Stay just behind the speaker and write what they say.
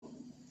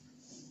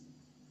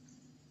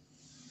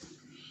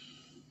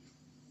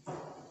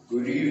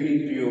Good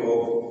evening to you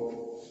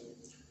all.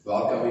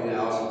 Welcome in the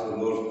house of the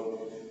Lord.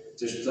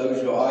 Just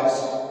close your eyes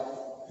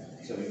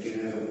so we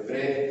can have a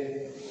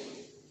prayer.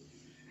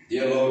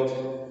 Dear Lord,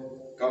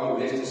 come and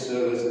bless the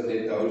service and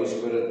let the Holy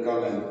Spirit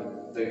come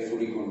and take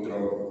fully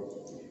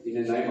control. In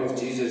the name of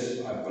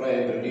Jesus, I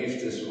pray and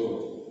believe this,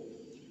 Lord.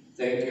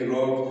 Thank you,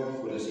 Lord,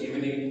 for this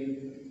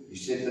evening. You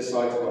set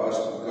aside for us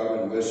to come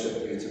and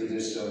worship you through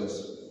this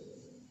service.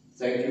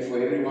 Thank you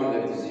for everyone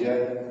that is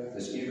here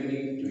this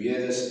evening to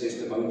hear this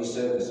testimony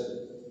service.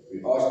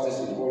 We ask this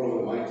in all of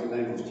the mighty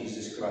name of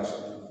Jesus Christ.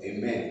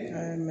 Amen.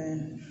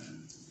 Amen.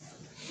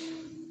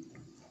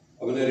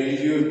 I'm going to read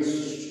you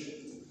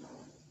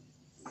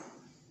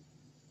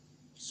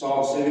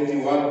Psalm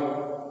 71.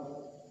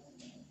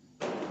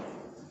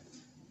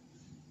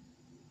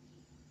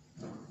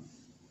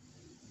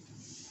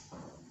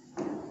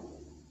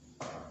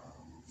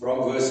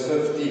 From verse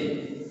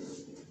 15.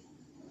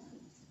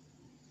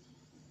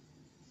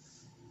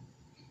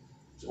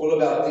 It's all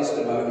about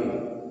testimony.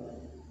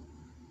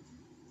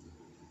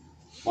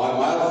 My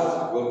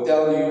mouth will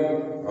tell you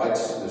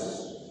righteousness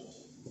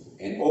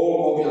and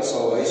all of your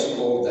salvation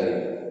all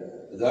day.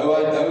 Though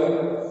I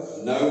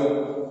don't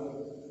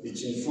know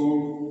it's in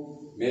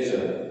full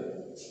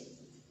measure.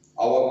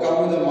 I will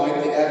come with the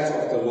mighty acts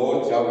of the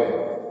Lord Yahweh.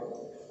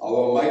 I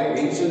will make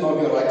mention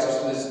of your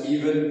righteousness,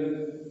 even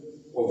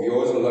of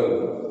yours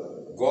alone.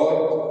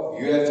 God,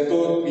 you have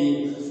taught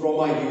me from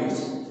my youth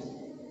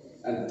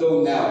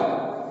until now.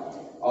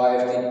 I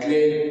have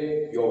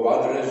declared your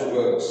wondrous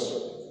works.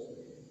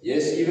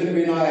 Yes, even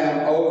when I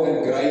am old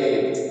and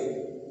grey-haired,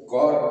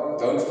 God,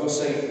 don't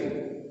forsake me,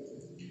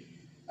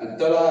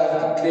 until I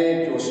have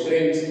declared your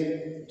strength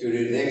to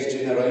the next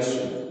generation,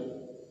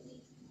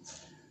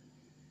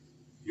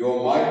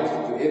 your might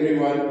to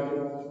everyone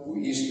who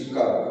is to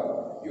come.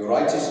 Your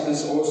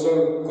righteousness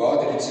also,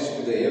 God, reaches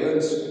to the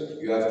heavens.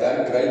 You have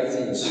done great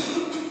things.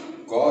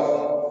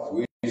 God,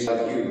 who is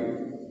like you.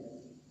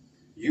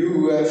 You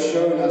who have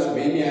shown us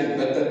many and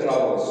bitter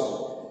troubles,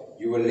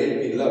 you will let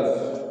me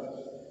live.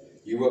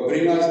 You will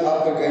bring us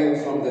up again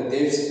from the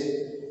depths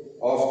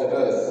of the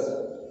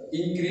earth.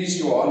 Increase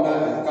your honor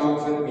and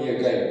comfort me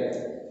again.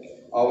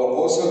 I will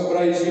also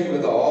praise you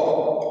with the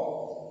harp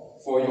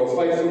for your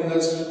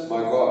faithfulness,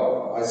 my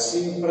God. I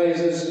sing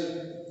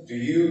praises to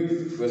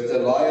you with the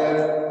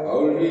lyre,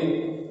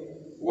 Holy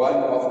One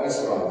of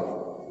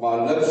Israel.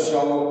 My lips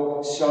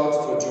shall shout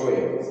for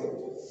joy.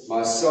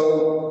 My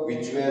soul,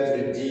 which you have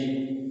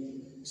redeemed,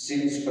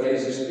 sings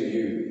praises to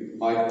you.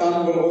 My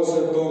tongue will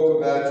also talk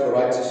about your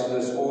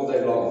righteousness all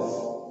day long.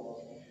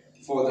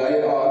 For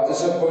they are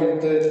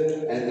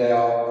disappointed and they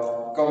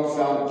are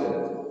confounded,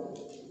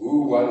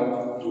 who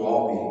want to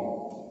harm me.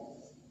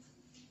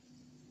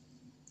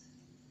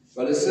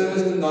 Well, the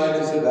service tonight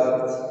is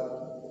about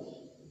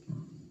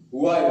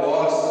who I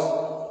was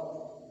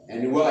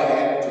and who I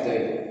am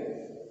today.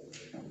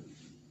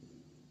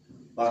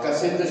 Like I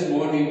said this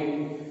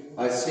morning,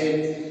 I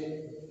said,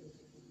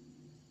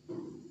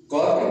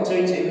 God can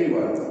change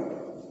everyone.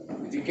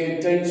 If He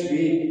can change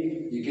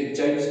me, He can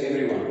change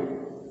everyone.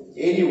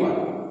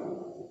 Anyone.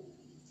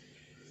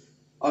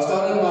 I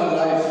started my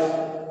life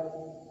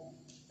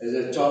as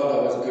a child. I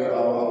was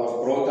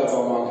brought up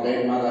by my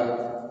grandmother,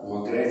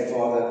 my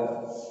grandfather.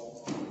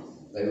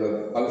 They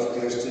were both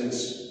Christians.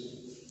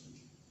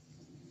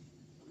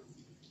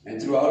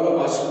 And through all of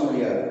my school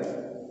year,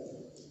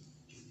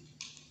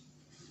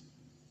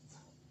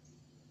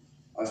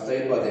 I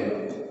stayed by them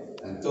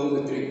until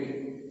the matric.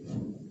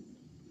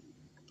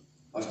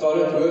 I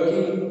started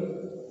working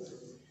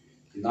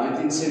in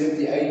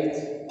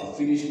 1978. I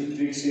finished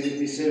matric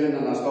 77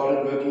 and I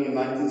started working in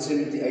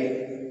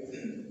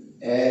 1978.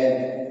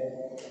 And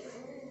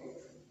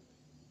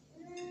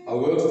I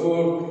worked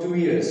for 2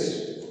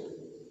 years.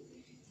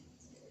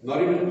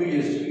 Not even 2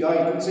 years.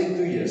 Yeah, you could say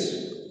 2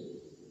 years.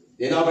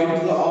 Then I went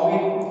to the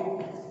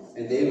army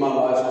and then my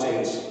life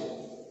changed.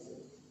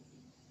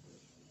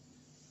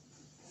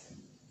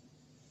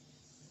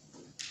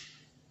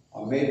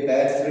 I made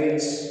bad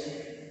friends.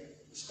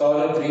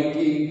 Started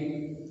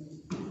drinking,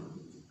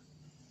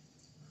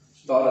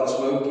 started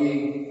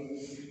smoking,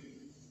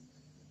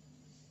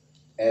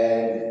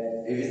 and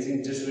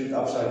everything just went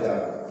upside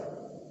down.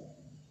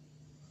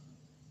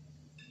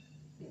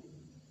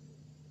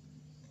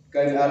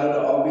 Came out of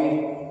the army,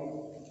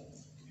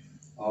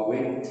 I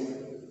went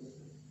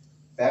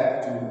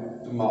back to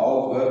my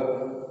old work,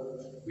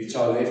 which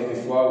I left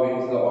before I went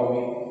to the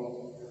army.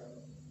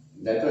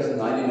 That was in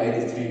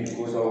 1983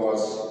 because I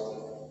was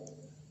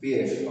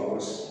PF, I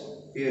was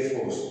PF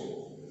Force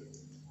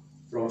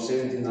from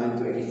 79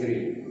 to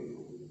 83.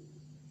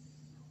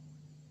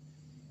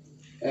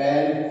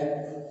 And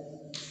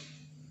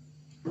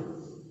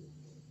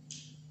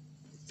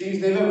things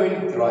never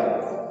went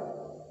right.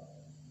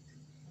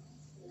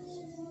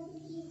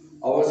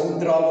 I was in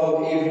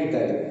trouble every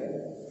day.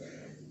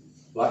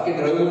 Like in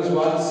Romans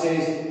 1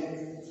 says,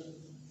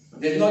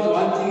 there's not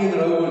one thing in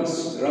Romans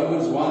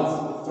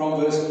 1 from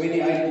verse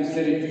 28 to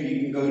 32,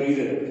 you can go read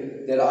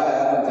it, that I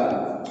haven't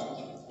done,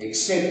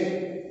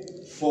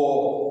 except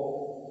for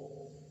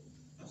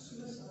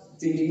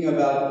thinking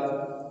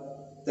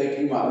about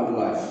taking my own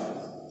life.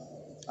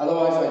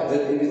 Otherwise, I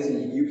did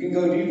everything. You can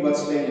go read what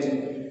stands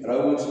in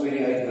Romans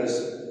 28,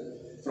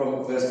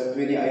 from verse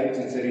 28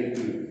 to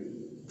 32.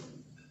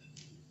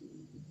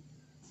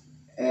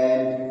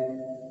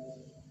 And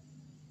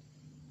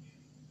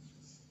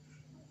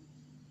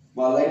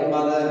my late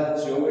mother,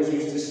 she always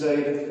used to say,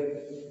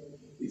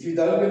 if you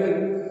don't want to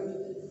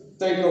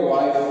take a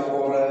wife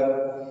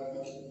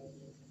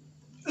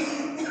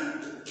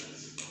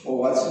or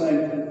what's the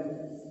name,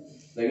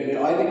 they're going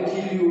to either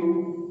kill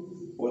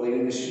you or they're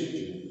going to shoot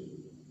you.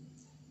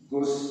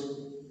 Because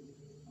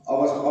I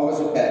was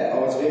bad. I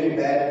was very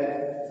bad.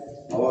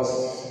 I was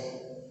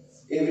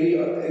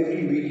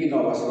every weekend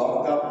I was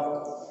locked up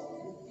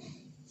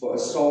for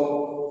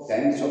assault,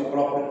 damage of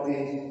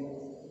property.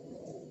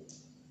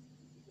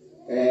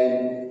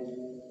 And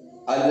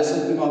I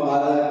listened to my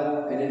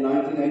mother, and in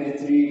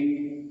 1983,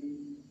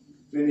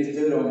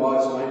 23rd of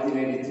March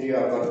 1983,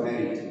 I got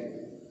married.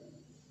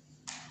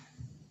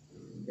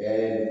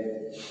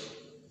 And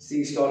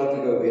things started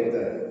to go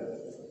better.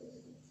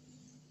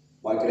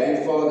 My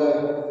grandfather,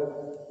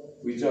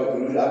 which I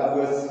grew up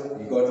with,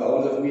 he got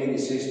hold of me and he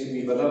says to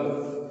me, Willem,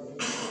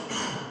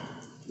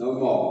 no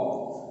more.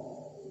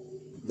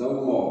 No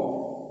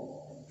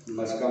more. You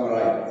must come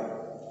right.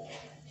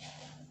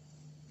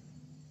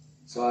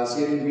 So I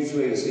said, in which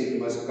way? He said, you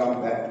must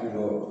come back to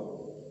Lord.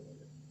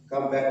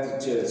 Come back to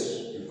church.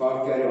 You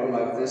can't carry on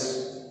like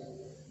this.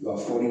 You are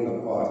falling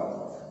apart.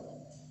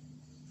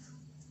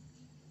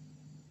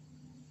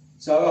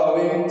 So I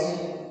went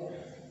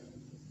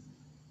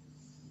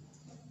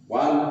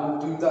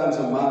 1-2 times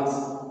a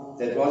month.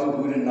 That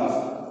wasn't good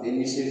enough. Then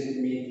he said to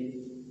me,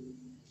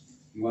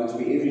 he wants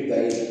me every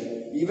day.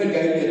 He even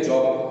gave me a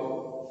job.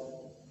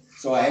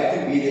 So I had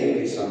to be there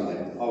every Sunday.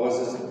 I was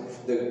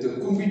the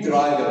Kumbi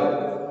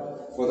driver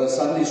for the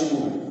Sunday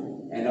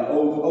school and the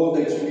old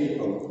age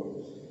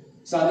people.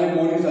 Sunday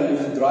mornings I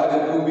used to drive a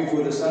Kumbi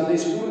for the Sunday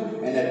school,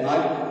 and at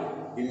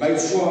night, he made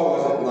sure I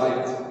was at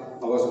night.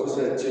 I was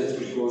also at church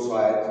because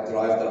I had to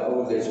drive the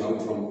old age home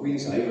from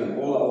Queenshaven.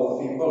 All the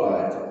old people,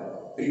 I had to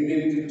bring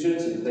them to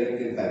church and take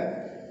them back.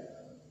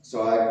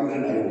 So I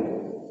couldn't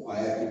able. I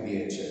had to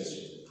be at church.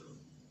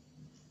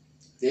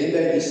 Then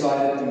they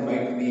decided to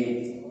make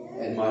me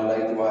and my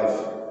late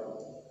wife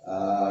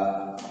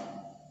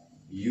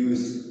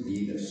youth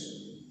leaders.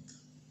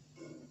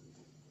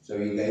 So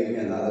he gave me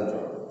another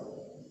job.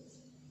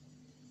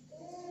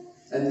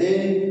 And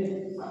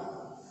then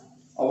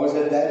I was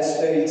at that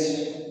stage,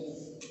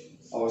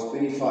 I was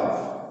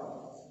 25.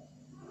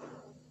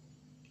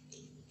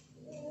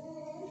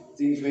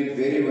 Things went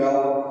very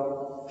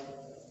well.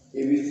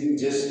 Everything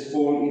just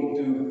fall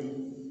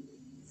into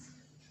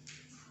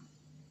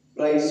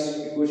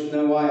place, because you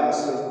know why? I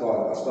served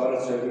God. I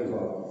started serving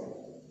God.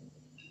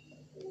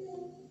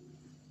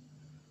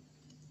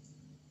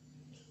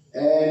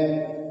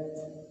 And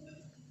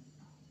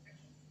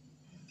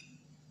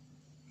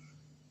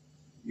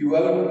you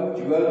won't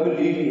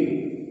believe me.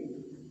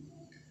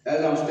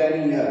 As I'm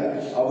standing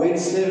here, I went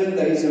 7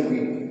 days a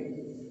week.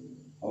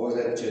 I was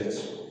at church.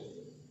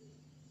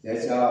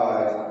 That's how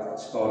I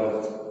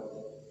started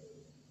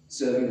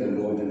serving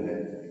the Lord in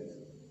that.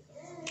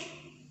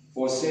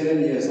 For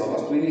 7 years, I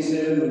was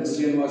 27 when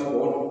Sion was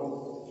born.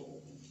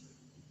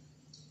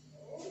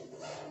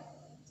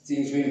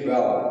 Things went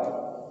well.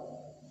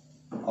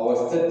 I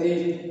was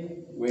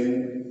 30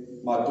 when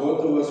my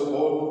daughter was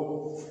born,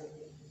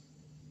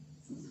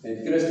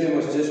 and Christian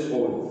was just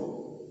born.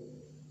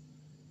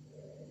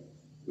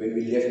 When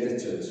we left the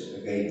church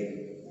again,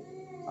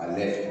 I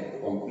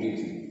left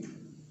completely.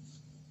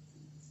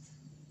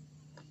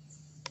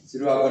 So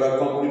I got a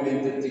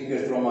complimentary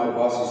ticket from my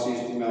boss. He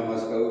says to me, I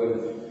must go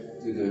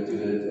to the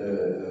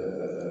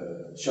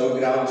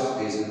showgrounds.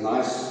 There's a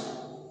nice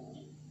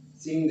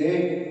thing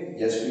there.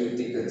 Just few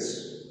tickets.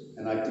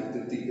 And I took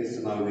the tickets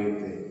and I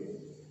went there.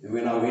 And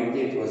when I went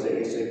there, it was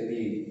a SAP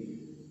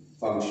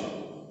function.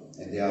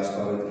 And there I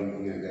started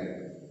drinking again.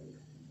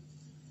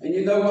 And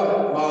you know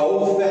what? My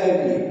whole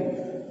family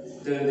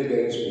turned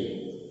against me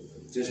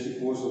just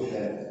because of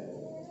that.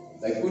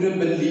 They couldn't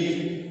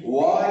believe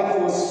why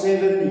for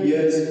 7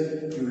 years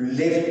you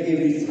left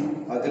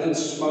everything. I didn't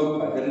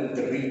smoke, I didn't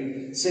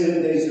drink.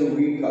 7 days a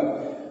week,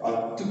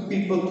 I took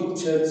people to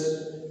church.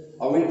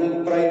 I went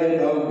and prayed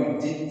at home. We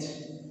did.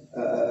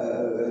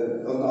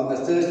 On the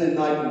Thursday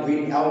night, we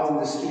went out in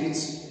the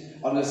streets.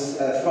 On the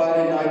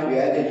Friday night, we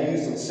had a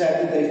youth. On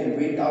Saturdays, we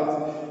went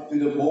out to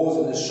the malls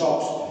and the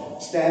shops,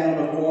 stand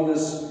on the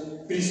corners,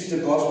 preach the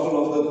gospel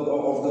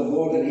of the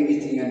Lord and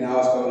everything, and now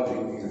I started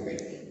drinking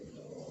again.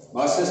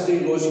 My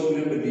sister-in-law, she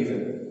couldn't believe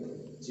it.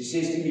 She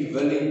says to me,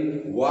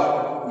 Willie,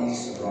 what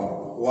is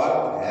wrong?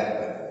 What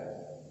happened?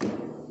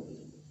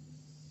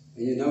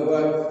 And you know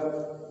what?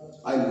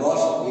 I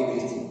lost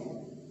everything.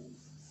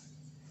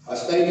 I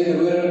stayed in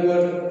the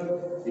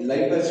Word in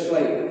Leipert's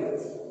Vlei,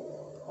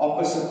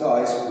 opposite the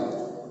high school.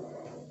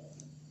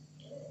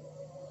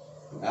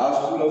 Our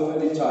school of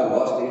furniture, I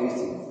lost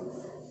everything.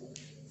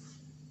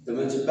 The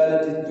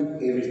municipality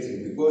took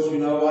everything, because you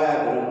know why?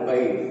 I didn't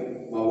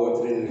pay my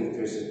water and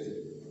electricity.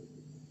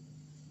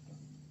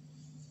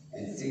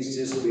 things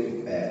just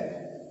went bad.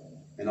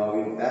 And I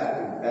went back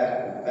and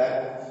back and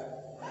back,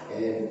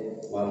 and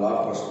my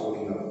life was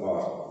falling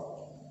apart.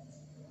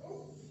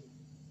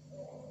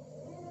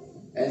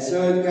 And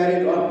so it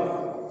carried on.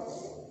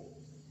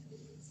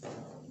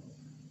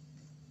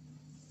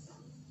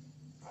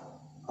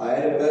 I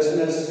had a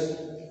business,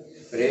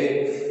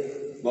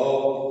 bread,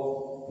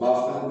 milk,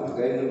 muffin. I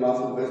gave the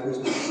muffin business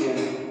to Sam.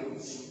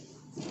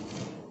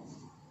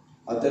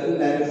 I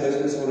didn't have a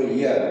business for a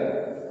year.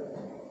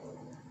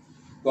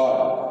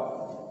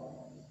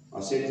 God, I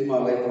said to my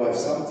late wife,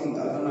 something,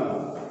 I don't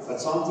know,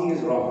 but something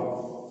is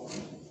wrong.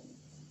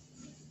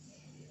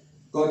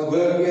 God,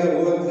 work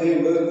here, work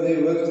there, work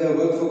there, work there,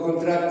 work for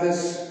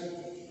contractors.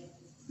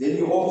 Then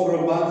you off for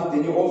a month,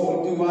 then you off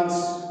for 2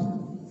 months.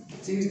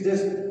 Things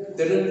just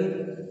didn't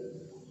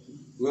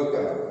work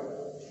out.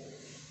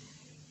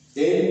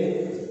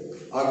 Then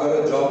I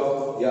got a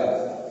job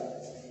here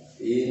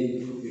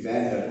in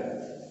Evander.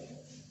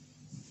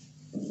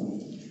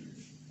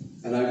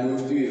 And I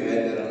moved to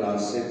Evander, and I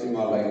said to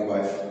my late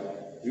wife,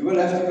 we will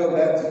have to go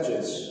back to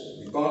church.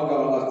 We can't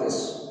go on like this.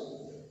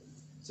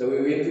 So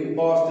we went to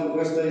Pastor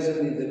Westhuizen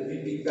in the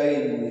PPK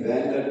in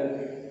Evander.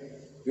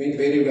 It went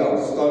very well.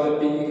 Started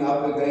picking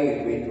up again,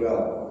 it went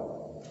well.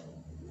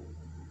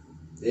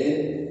 Then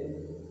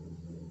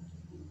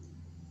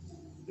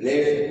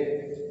left,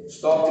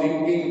 stopped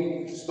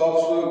drinking,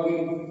 stopped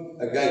smoking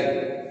again.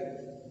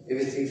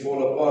 Everything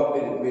fall apart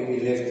when we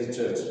left the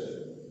church.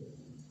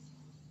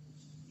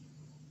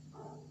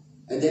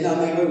 And then I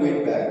never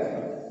went back.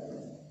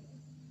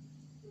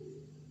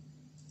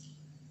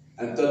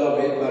 Until I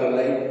met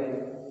Marlene.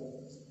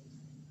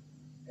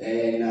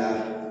 And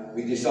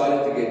we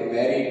decided to get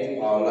married.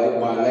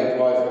 My late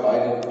wife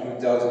died in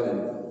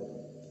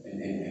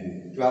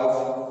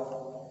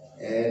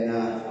 2012. And I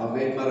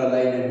met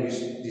Marlene and we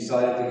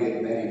decided to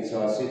get married.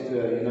 So I said to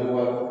her, you know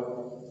what?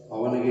 I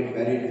want to get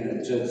married in a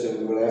church, so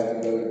we will have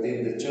to go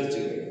attend the church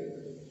again.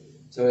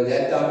 So at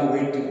that time we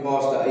went to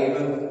Pastor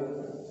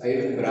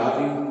Ivan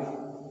Browning,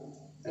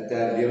 at the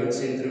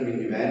Levenscentrum in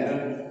Evander.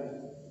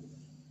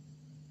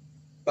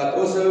 But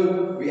also,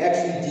 we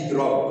actually did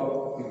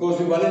wrong, because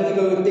we wanted to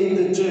go attend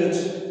the church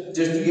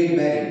just to get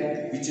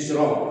married, which is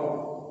wrong.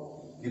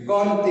 You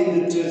can't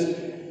attend the church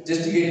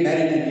just to get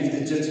married and leave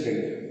the church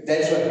again.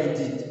 That's what we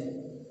did.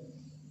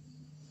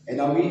 And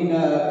I mean,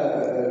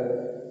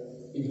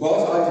 in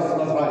God's eyes, it's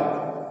not right.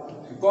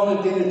 You can't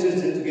attend the church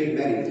just to get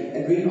married.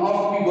 And when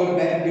after we got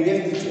married, we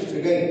left the church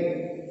again.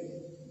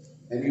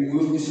 And we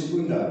moved to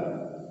Secunda.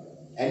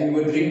 And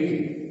we were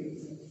drinking.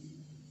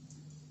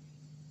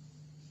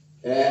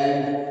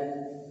 And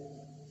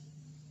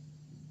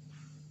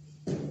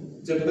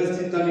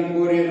the Tannie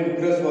Corey and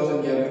Chris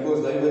wasn't here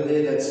because they were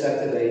there that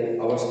Saturday.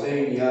 I was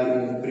staying here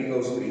in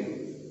Pringle Street.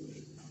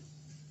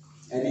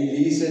 And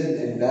Elise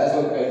and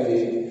Basil came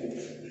there.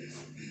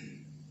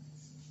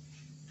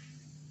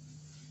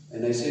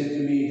 And they said to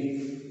me,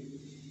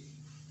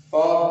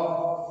 Pa,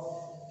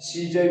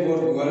 CJ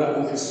word hoor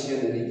ingeseën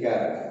in die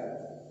kerk.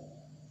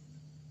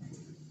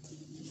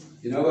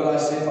 You know what I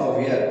said?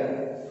 Alweer.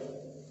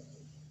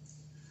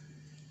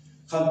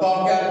 Gaan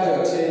pa kerk toe.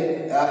 Ek sê,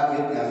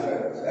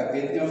 ek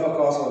weet nie of ek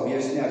daar sal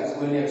wees nie, ek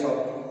glo nie ek sal.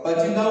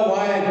 But you know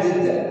why I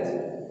did that?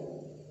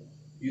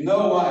 You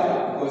know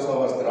why? Because I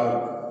was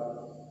drunk.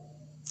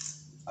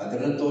 I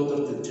didn't talk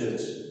to the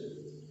church.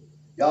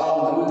 Ja,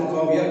 dan moet ek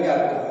van weer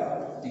kerk toe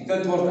gaan. Die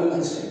kind word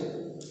ingesê.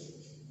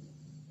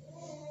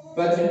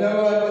 But you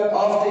know what?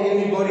 After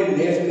everybody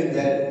left in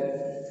that,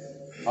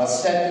 I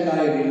sat and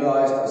I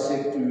realized, I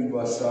said to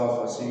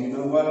myself, I said, you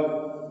know what?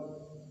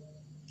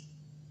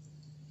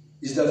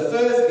 It's the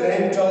first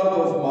grandchild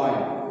of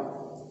mine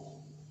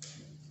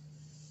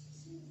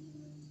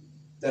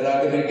that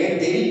I'm going to get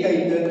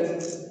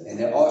dedicated, and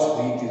they asked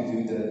me to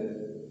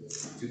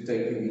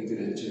take me to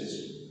the church.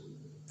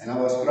 And I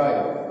was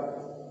crying.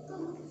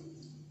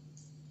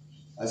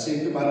 I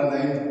said to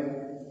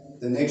Marlene,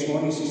 the next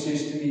morning she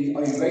says to me,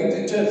 are you going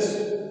to church?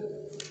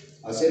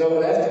 I said, I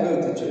will have to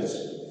go to church.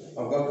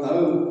 I've got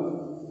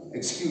no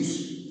excuse.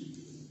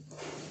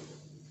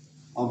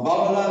 I'm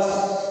Babala's,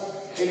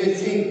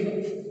 everything.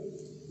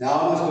 Now I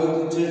must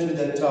go to church with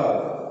that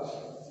child.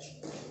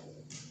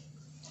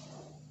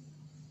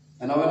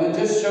 And I want to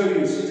just show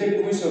you,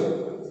 sit kom so.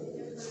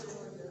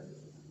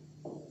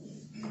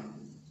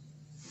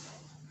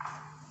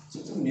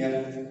 Sit hom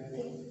neer.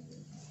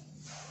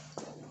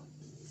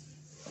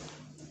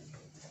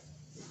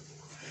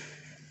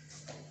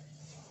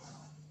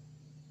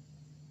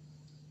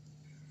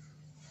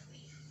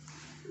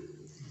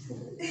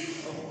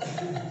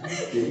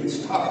 Jy moet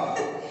stop.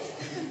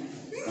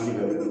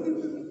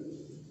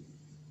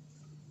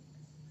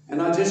 And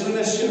I just want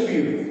to show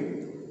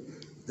you,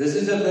 this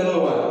is a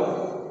little one,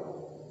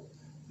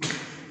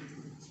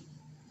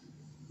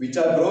 which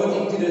I brought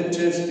into the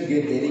church to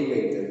get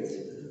dedicated.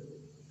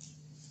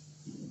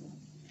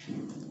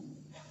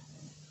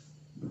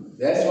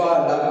 That's why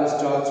I love this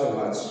child so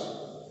much.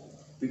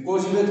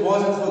 Because if it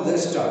wasn't for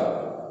this child,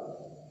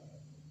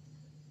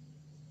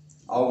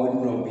 I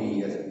would not be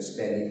here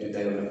standing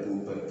today on the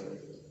pulpit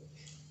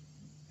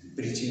and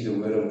preaching the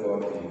word of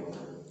God to you.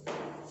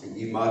 And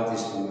give my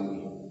testimony.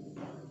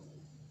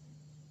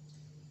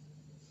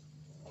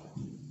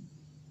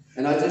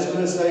 And I just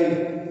want to say,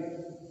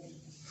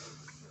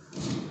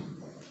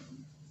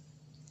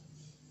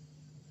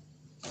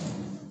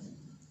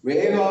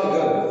 wherever I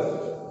go,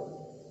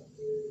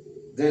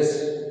 this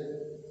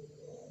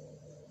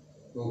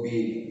will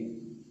be,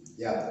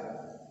 yeah.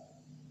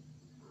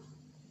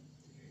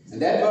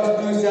 And that was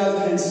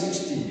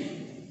 2016.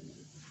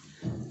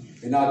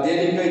 And I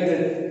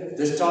dedicated,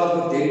 this child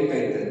was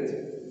dedicated.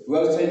 Who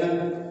else I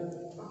know?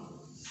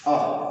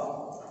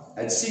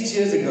 At 6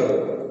 years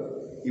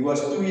ago, he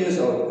was 2 years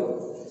old.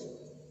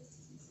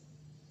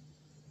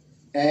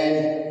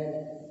 And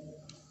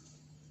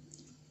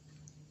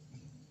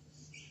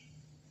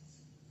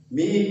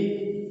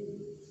me,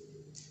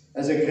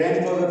 as a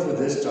grandfather for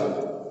this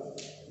child,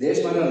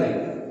 there's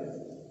Madeleine.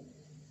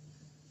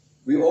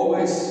 We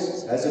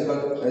always has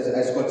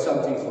got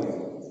something for you.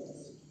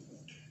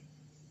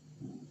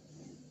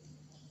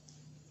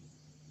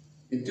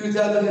 In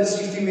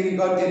 2016, when he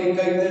got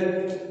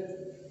dedicated,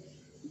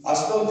 I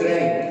still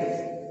drank.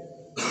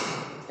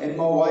 And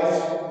my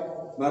wife,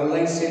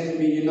 Madeleine, said to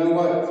me, you know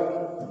what?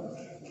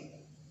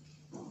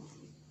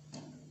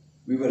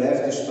 We will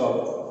have to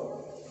stop.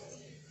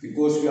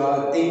 Because we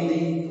are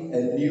attending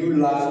a new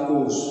life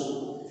course.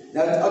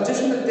 Now, I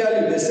just want to tell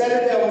you, the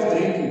Saturday I was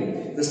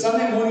drinking. The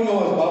Sunday morning I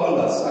was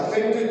bubbleless. I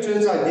came to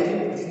church,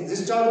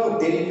 this child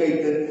was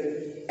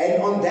dedicated.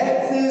 And on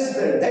that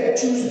Thursday, that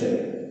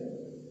Tuesday,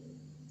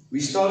 we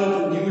started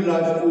a new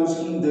life course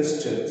in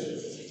this church.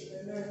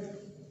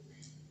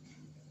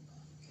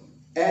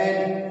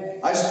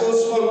 And I still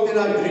smoked and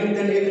I drank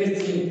and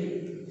everything.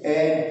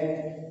 And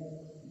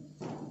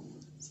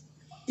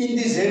in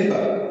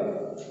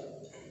December,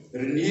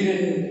 Renier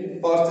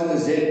and Pastor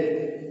Lizette,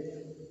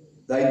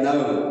 they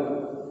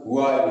know who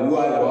I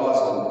was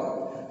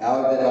and how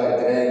that I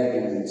drank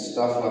and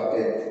stuff like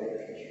that.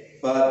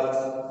 But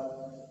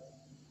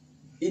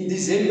in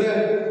December,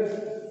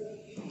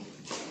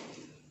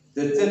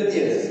 the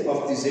 30th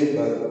of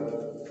December,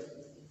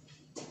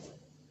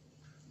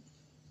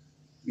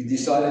 we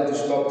decided to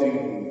stop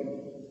drinking.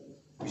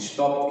 We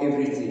stopped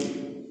everything.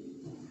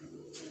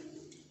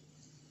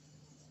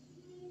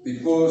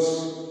 Because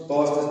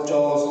Pastor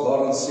Charles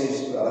Lawrence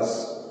says to us,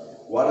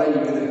 what are you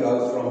going to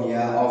go from here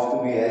after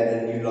we had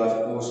a new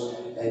life course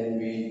and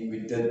we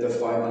did the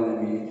final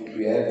and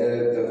we had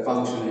the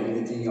function and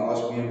everything. He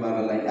asked me and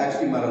Madeleine.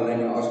 Actually,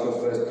 Madeleine, I asked her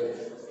first,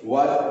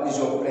 what is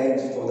your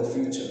plans for the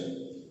future?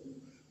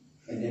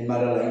 And then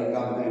Madeleine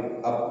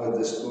came up with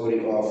the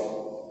story of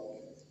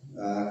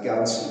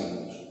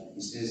counseling.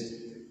 He says,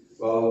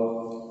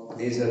 well,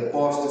 there's a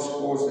pastor's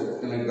course that's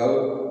going to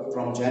go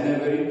from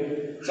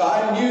January. So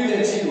I knew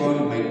that she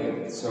won't make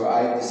it. So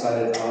I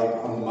decided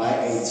on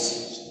my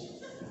age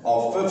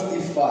of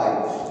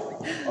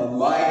 55, on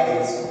my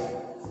age,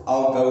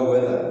 I'll go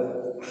with her.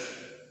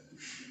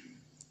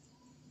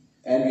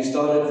 And we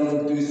started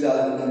in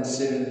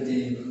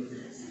 2017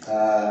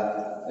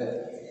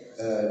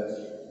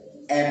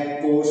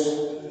 AMP course.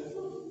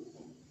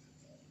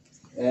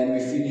 And we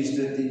finished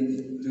it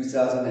in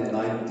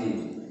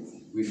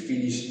 2019. We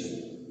finished it.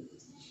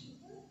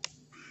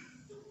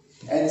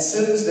 And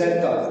since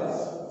that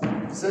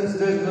time, since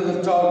this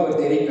little child was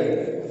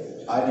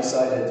dedicated, I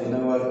decided, you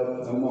know what,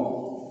 no more.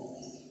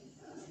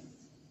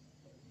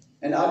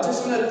 And I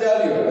just want to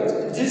tell you,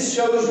 it just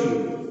shows you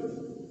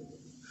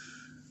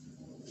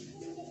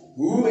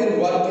who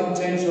and what can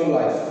change your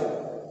life.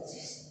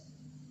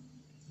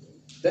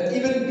 That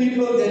even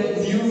people that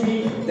knew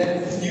me,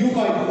 that knew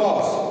my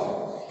past,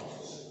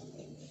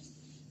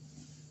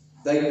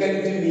 they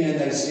came to me and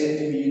they said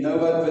to me, you know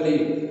what,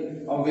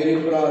 Willie, I'm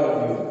very proud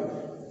of you.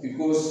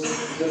 Because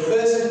the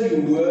person you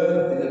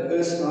were and the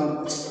person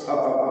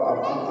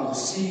I'm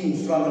seeing in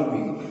front of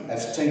me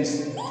has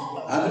changed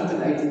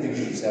 180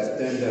 degrees, have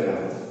turned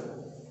around.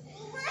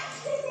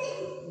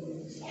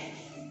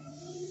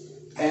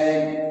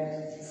 And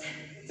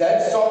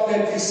that song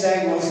that we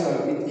sang also,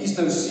 it is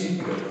no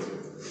secret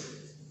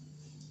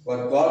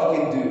what God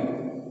can do.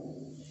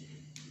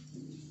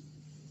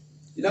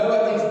 You know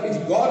what,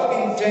 if God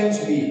can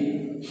change me,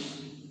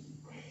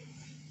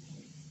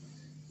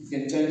 He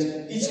can change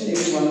each and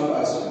every one of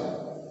us.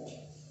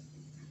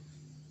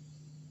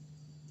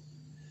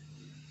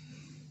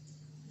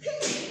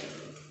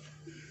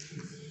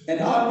 And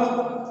I'm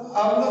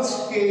not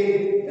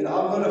scared and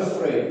I'm not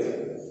afraid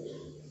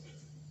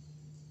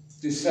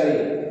to say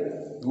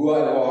who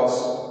I was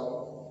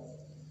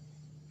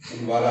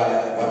and what I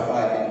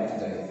am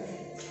today.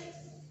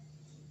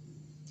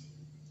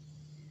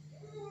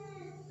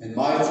 And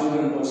my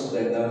children also,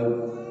 they know.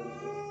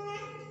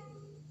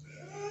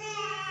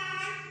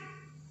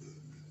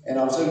 And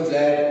I'm so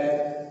glad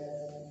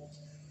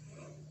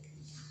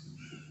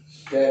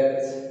that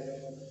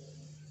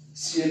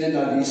Sian and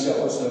Alicia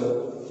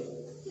also,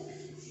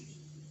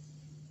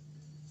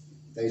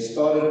 they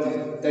started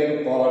to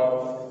take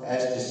part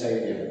as the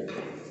Savior.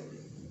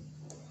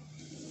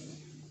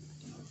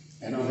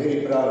 And I'm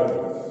very proud of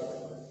you.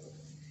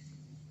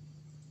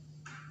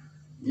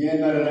 Me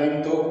and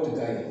Marilyn talked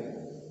today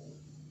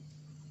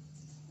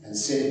and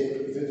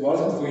said, if it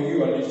wasn't for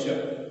you, Alicia,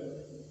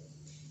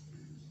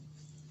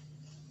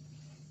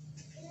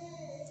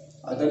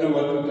 I don't know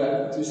what would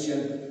happen to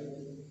Sin.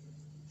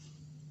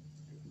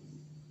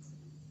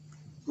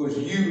 Because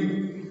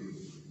you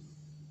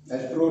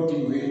has brought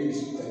him where he is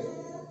today.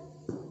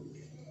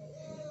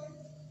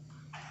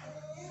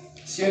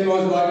 Sin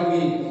was like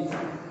me.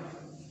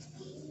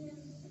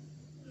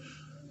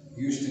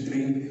 He used to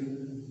drink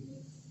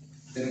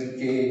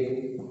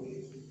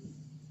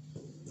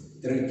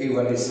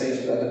what he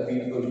says to other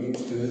people, he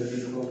used to hurt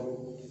people.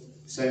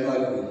 Same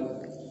like me.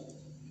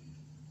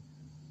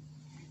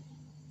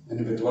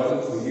 And if it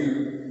wasn't for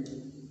you,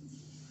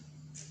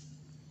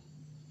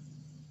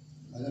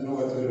 I don't know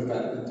what would have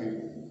happened to you.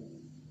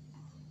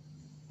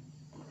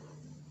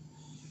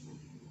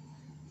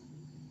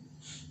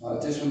 I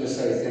just want to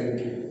say thank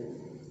you.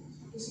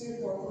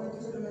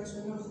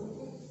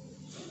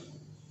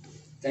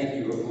 Thank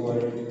you for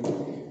what you do.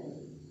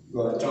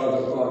 You are a child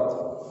of God.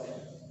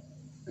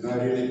 And I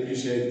really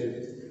appreciate it.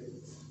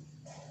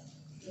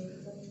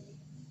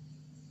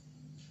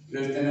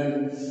 Kristen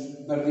and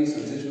Marlies, I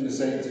just want to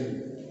say to you,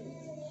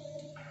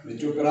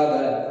 let your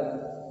brother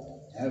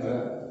have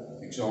an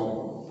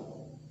example.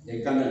 Jy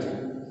kan dit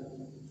doen.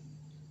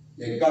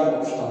 Jy kan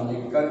opstaan,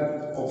 jy kan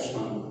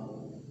opstaan.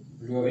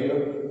 Beloof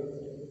jou.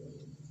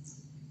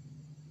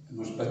 En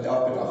ons bid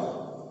elke dag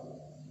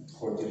dat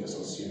God julle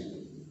sal seën.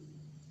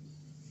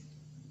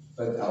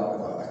 Bid elke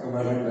dag. Ek kom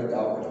alleen bid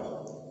elke dag.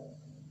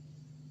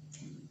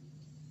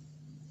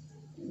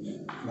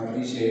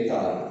 Marlies het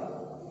haar.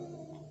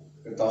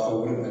 Ek het haar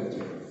gehoor met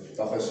jou. Ek het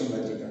haar gesien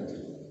wat jy kan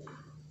doen.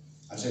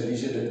 As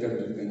Elise dit kan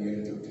doen, kan jy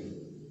dit ook doen.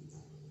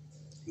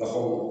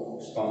 Liggaam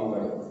staan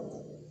by.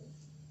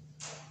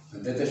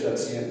 En dit is wat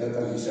Seën dit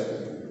aan Elise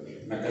gedoen.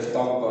 En ek is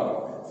dankbaar.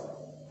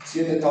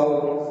 Seën het al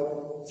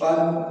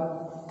van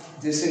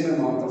Desember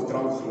maand of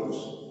drank gelos.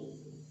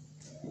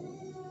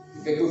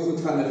 Kyk hoe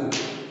goed gaan dit met.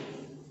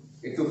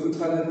 Kyk hoe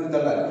goed gaan dit met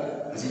hulle.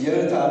 As die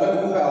Here dit hulle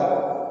wil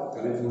help,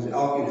 kan dit ons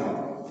elkeen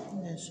help.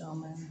 Yes,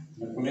 amen.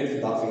 En ek wil net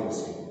vandag vir julle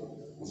sê,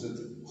 ons het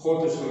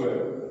God is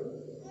groot.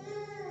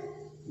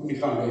 Moet nie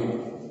gaan hê,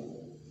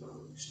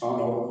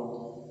 staan op,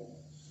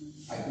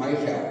 hy het my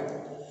geld,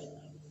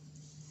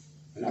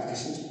 en ek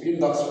is nie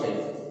eendag spijt.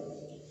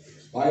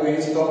 Baie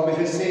mense het al my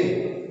gesê,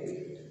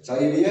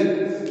 sal jy weer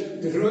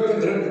te rook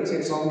en drink? Ek sê,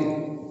 ek sal nie.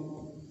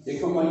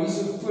 Jy kan maar hier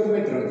so voor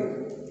my drink.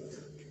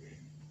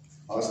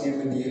 Daar is nie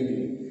 'n manier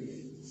nie.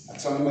 Ek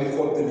sal nie my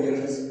God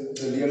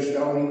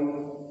teleurstel nie.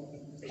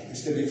 Ek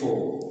is te lief vir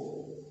hom.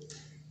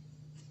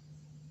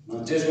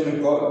 I just want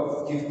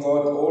to give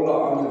God all the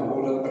honor and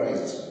all the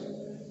praise.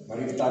 What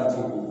He's done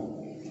for me.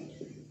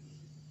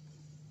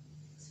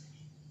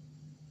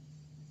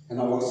 And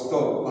I was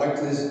told, like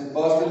this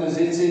Pastor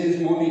Lizette said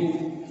this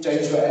morning,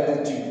 change your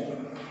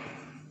attitude.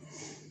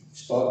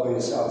 Start by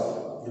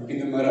yourself. Look in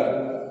the mirror.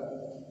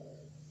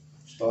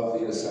 Start by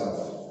yourself.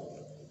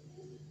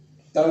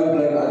 Don't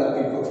blame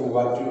other people for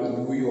what you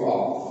and who you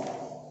are.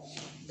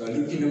 Don't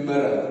look in the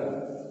mirror.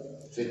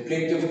 There's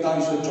plenty of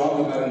times for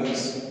John and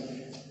Marilise.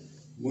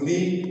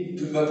 Moenie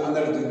doen wat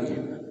ander doen nie.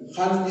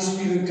 Gaan in die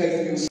spieël en kyk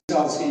vir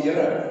jouself, sê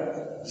Here,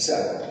 dis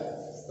ek.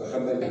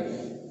 Begin by my.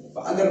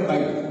 Verander my.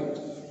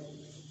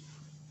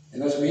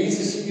 En as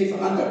mense sien jy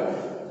verander.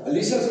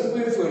 Elisa is 'n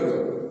goeie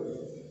voorbeeld.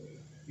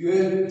 You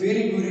are a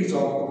very good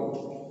example.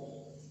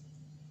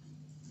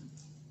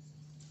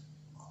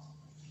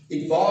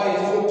 En waar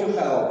het God jou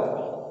gehelp?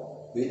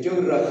 Met jou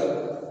rug.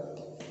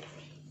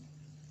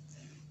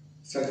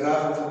 Sy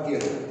graag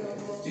verkeerd.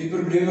 Die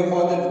probleme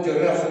gehad met jou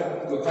rug.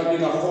 Toe gaan jy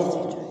na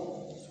God.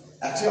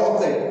 Ek sê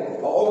altyd,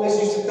 I always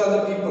used to tell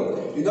the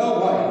people, you know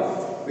why?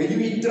 When you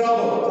in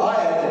trouble, I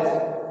had it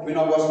when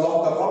I was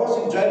locked up. I was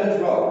in jail as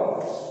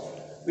well.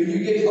 When you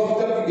get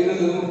locked up, you get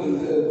a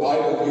little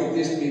Bible, New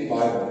Testament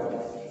Bible.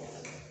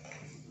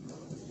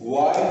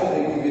 Why do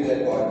they give you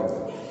that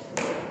Bible?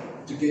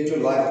 To get your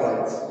life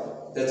right.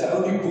 That's the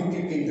only book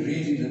you can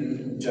read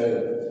in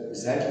jail,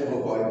 is that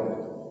little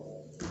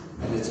Bible.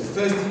 And it's the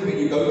first thing when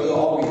you go to the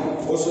army,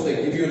 also they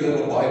give you a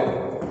little Bible.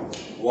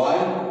 Why?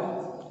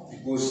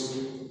 Because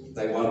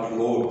they want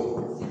Lord.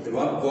 They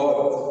want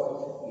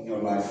God in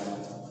your life.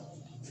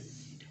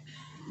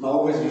 I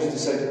always used to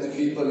say to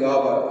people,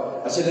 ja,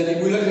 maar as jy dan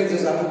die moeilikheid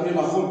is, dan moet jy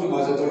na God toe,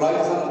 maar as dit oral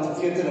gaan, dan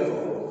vergeet hulle van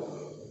God.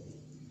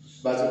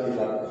 Maar as het nie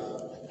lekker.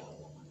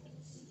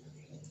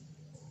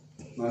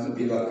 Maar as het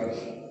nie lekker.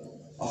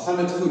 Al gaan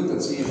dit goed,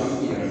 dan sê jy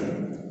dankie Here.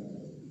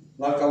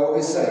 Like I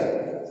always say,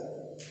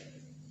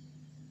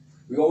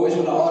 we always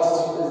want to ask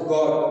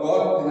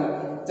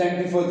God,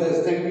 thank you for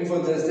this, thank you for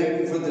this,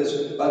 thank you for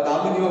this. But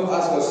how many of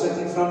us will sit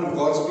in front of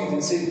God's feet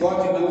and say,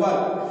 God, you know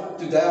what?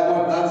 Today I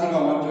want nothing,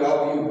 I want to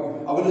help you.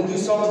 I want to do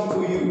something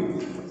for you.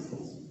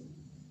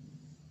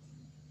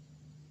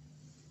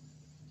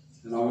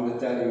 And I want to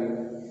tell you,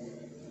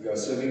 we are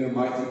serving a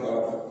mighty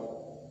God.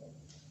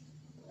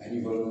 And He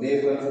will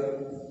never,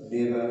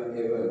 never,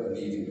 ever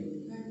leave you.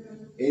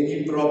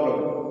 Any problem,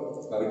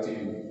 go to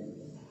you.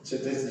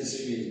 Sit at His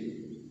feet,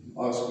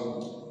 ask Him.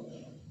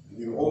 And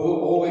He will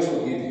always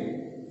forgive you.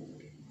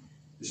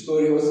 The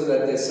story also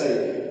that they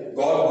say,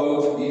 God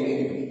will forgive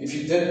anybody. If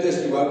you did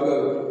this, you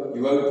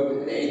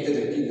won't enter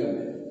the kingdom.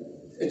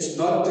 It's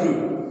not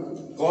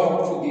true.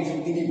 God forgives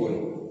anybody.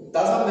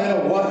 Doesn't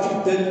matter what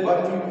you did,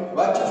 what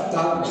you've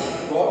done,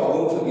 God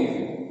will forgive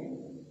you.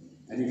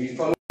 And if you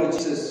follow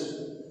Jesus,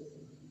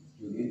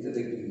 you enter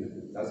the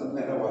kingdom. Doesn't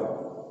matter what.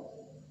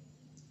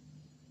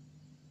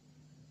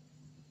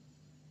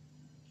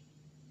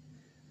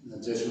 And I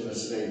just want to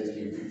say to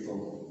you people,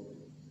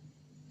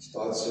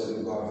 start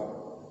serving God.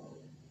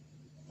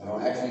 But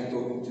I'm actually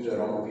talking to the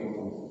wrong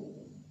people.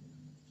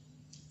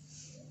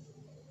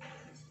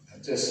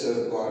 I just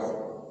serve God,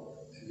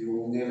 and you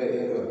will never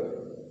ever.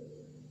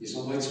 Jy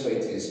sal nooit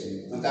spyt wees nie,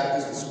 want ek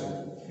is gespyt.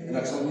 En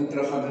ek sal nie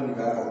teruggaan in die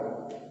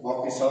wêreld. Maak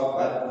nie saak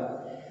wat nie.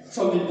 Ek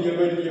sal nie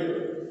lewe.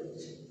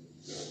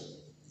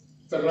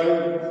 Terwyl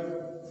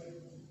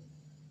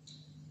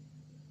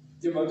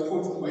die wat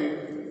God vir my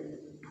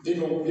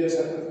dien om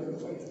besig te doen.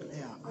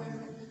 Ja.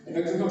 En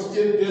ek is nog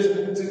steeds besig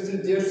om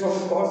te deur van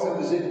die paas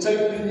en sê,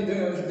 typ nie die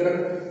dinge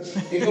gedruk.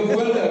 En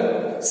gewoonlik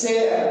sê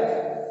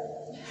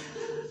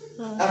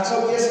ek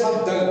sal eers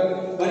gaan dink,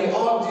 maar die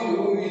aand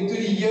toe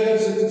die Here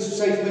sit en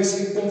sy vir my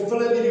sê, kom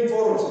vul in die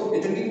vorms,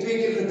 het ek nie 2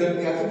 keer gedink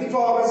nie. Ek het nie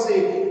vir haar gesê,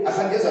 ek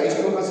gaan eers huis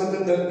toe gaan sit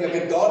en dink nie. Ek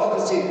het dadelik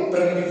gesê,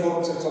 bring die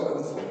vorms, ek sal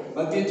invul.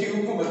 Want weet jy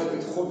hoekom? Want ek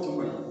het God vir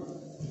my.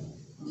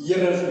 Die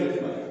Here is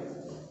met my.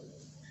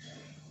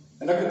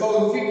 En ek het al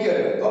hoeveel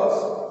keer, daar's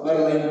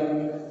Marlijn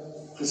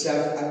gesê,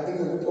 ek dink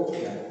ek moet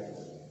opgee.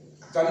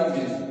 Ek kan nie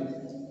meer nie.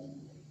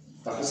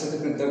 Dan gesit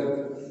ek en dink,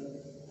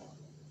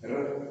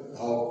 Here,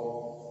 help.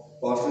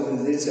 Waarvoor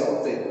dit sê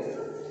altyd,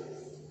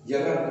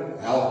 Here,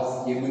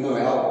 help, jy moet nou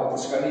help,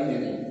 ons kan nie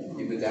meer nie,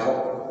 jy moet help.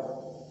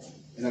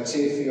 En ek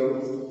sê vir jou,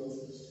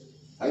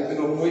 hy het my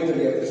nog nooit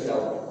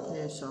teleurgestel.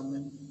 Yes,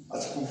 amen.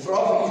 As ek hom vra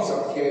vir iets,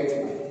 dan gee hy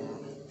vir my.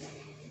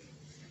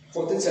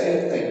 God het sy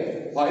eie tyd.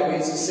 Baie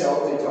mense sê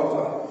altyd, ja,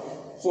 maar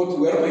God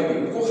hoor my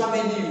nie. Hoekom gaan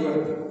hy nie hoor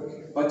nie?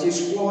 Want jy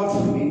is kwaad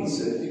vir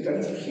mense, jy kan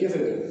nie vergewe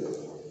nie.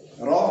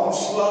 Raak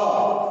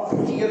ontslae,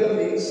 vergewe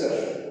mense,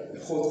 en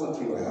God gaan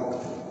vir jou help.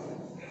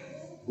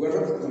 Hoor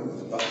wat ek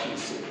vandag vir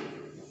sê.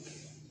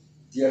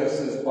 Die Here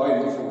is baie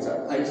lief vir ons.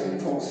 Hy is nie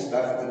vir ons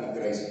sterf in die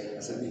kruis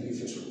as hy nie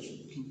lief is vir ons.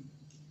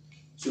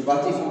 So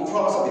wat jy van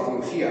vra as hy vir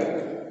jou gee,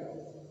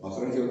 maar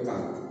bring jou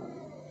kant.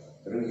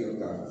 Bring jou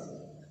kant.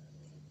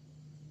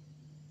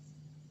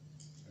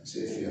 Ek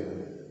sê vir jou,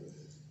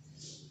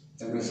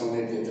 dinge sal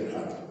net beter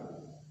gaan.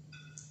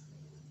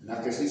 En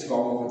ek is nie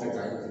skaam om te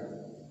kyk.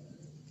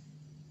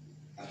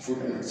 Ek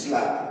voel in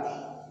slaap.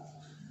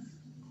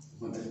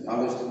 Want ek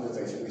alles doen wat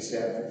hy vir my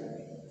sê.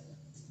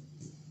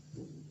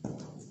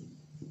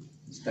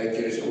 Baie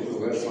keer is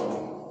ongehoorsaam.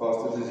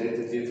 Pastor het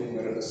dit weer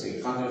vanmiddag gesê,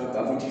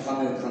 dan moet jy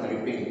gaan en gaan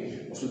repent.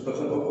 Ons moet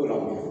begin ophoor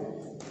daarmee.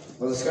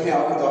 Want ons kan nie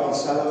elke dag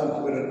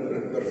dieselfde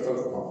oor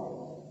fout maak.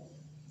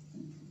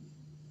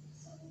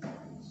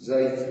 Sy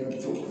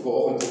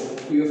vanoggend 'n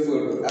goeie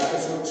voorbeeld. Ek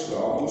is ook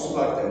skaam, ons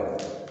laat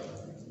dit.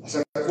 As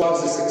ek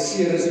kwaad is, ek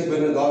seer is die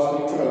binne, daar's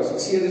my vrou. As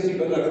ek seer is die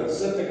binne, dan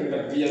sit ek en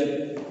ek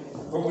weet,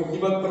 kom met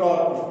niemand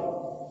praat nie.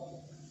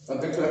 Dan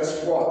dink ek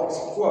kwaad,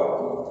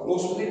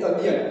 los my net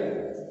alleen.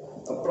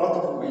 Dan praat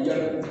ek met my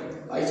Here,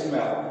 hy is my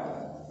help.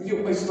 Moet jy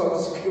op my staan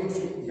as ek jou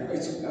vriend, hy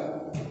is my help.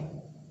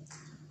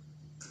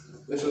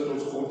 Dis wat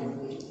ons God doen.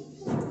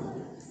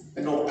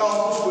 En nog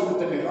elke skoot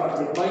het in my hart,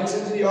 met my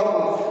sin in die ja,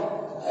 maar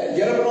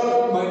Here praat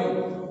met my,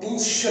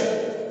 bullshit,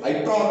 hy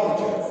praat met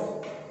jou.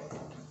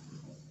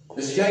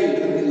 Dis jy,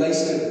 vir die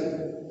luister.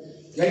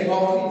 Jy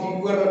maak nie die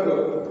ore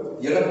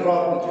oop, Here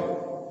praat met jou.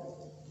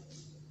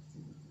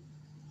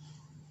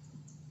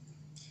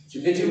 As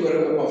jy net jou ore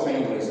oop, maar gaan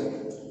jy luister.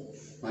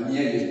 Maar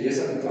nee, jy is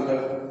besig met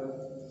ander.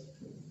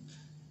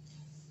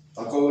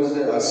 Dan kom ons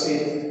dit, as sê,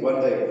 one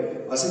day,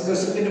 as ek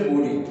is in the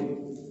body,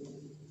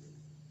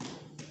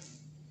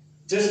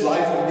 just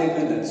lie for 10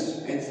 minutes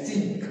and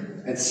think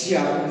and see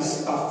how many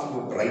stuff in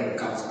your brain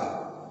comes up.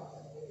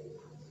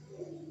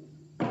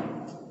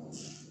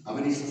 How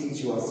many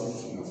things you are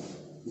thinking of.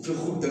 Hoeveel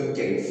goed dink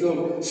jy,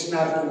 hoeveel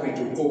snert kom uit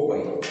jou kop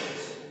uit.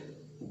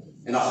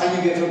 En dan gaan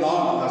jy weer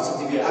vandaan, en dan sit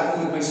jy weer ek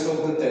in my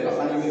stilte tyd, dan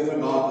gaan jy weer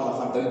vandaan, en dan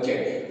gaan dink jy,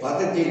 wat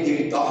het jy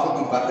die dag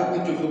gedoen, wat het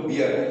met jou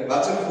gebeur,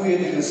 wat se goeie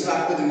dinge en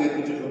slegte dinge het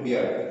met jou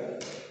gebeur.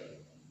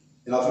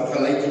 En dan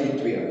vergelyk jy die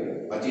twee,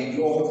 wat jy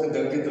die oggend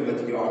gedink het en wat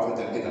jy die aand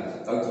gedink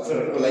het, dan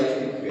vergelyk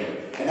jy die twee.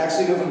 En ek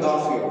sê nou vandag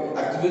vir jou,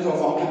 ek doen dit al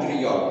van amper 3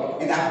 jaar,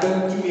 en ek dink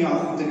nie meer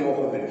aan goed in die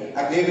oggend.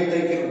 Ek lewe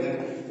tyd keer en dink,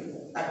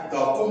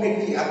 daar kom ek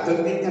nie, ek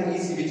dink net aan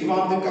iets, weet jy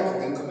waar dink ek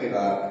dink aan my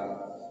werk.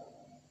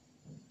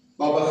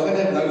 Maar begin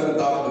dit nou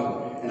vandag doen,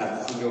 en ek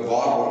gaan jou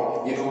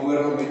waarborg, jy gaan hoor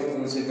om met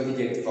kom en sê, wil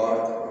jy het waar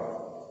te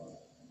praat.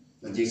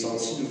 Want jy sal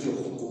sien hoeveel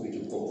goed kom met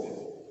jou kop.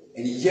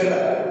 En die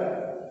Here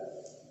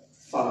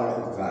val hy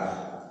goed weg.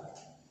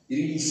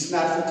 Hierdie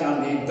snert wat jy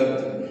aan net dink,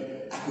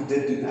 ek moet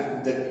dit doen, ek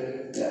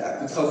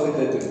moet gou vir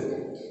dit doen.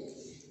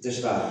 Dis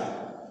weg.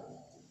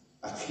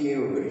 Ek gee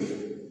jou 'n brief.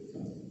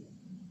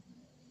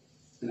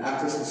 En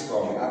ek is nie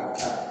skaam nie, ek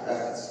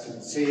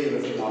sê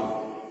julle vanaand,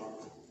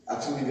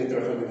 ek sal nie weer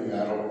terug in die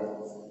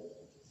wêreld.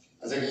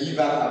 As ek hier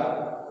weggaan,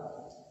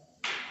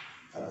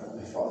 gaan ek met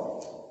my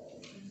Vader.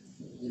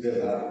 Nie weer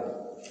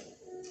wêreld.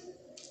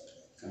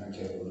 Kan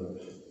ek jou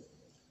beloof.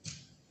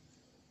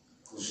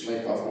 Ons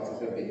sluit af met 'n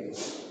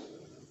gebed.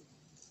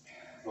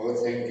 Lord,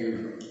 thank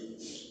you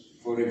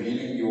for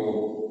revealing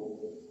your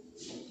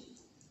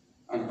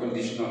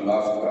unconditional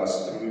love to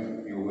us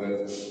through your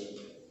word.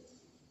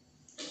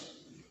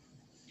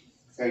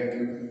 Thank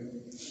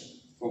you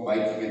for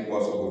making it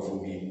possible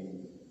for me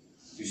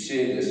to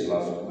share this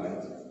love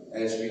tonight.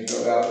 As we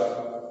go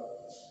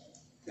out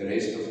the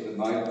rest of the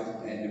night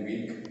and the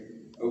week,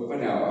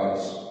 open our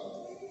eyes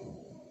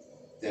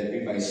that we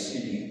may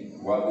see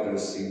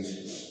wondrous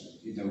things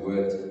in the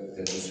word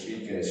that the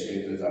speaker has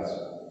shared with us.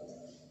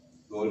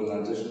 Lord,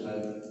 let us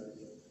now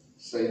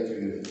say to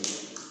you,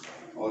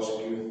 ask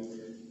you,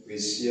 we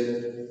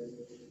seën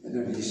in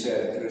the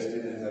Lisa,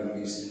 Christian and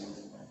Louise.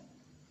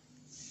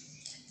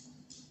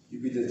 You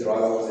be the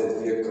driver of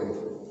that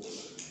vehicle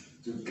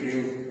to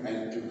Crewe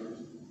and to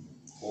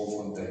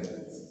Hoffontein.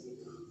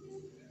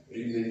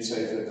 Bring them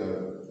safe at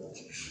home.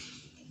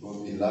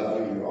 Lord, we love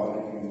you, we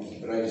honor you,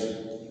 we praise you.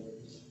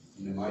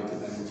 In the mighty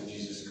name of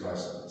Jesus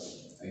Christ.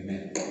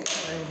 Amen.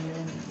 Amen.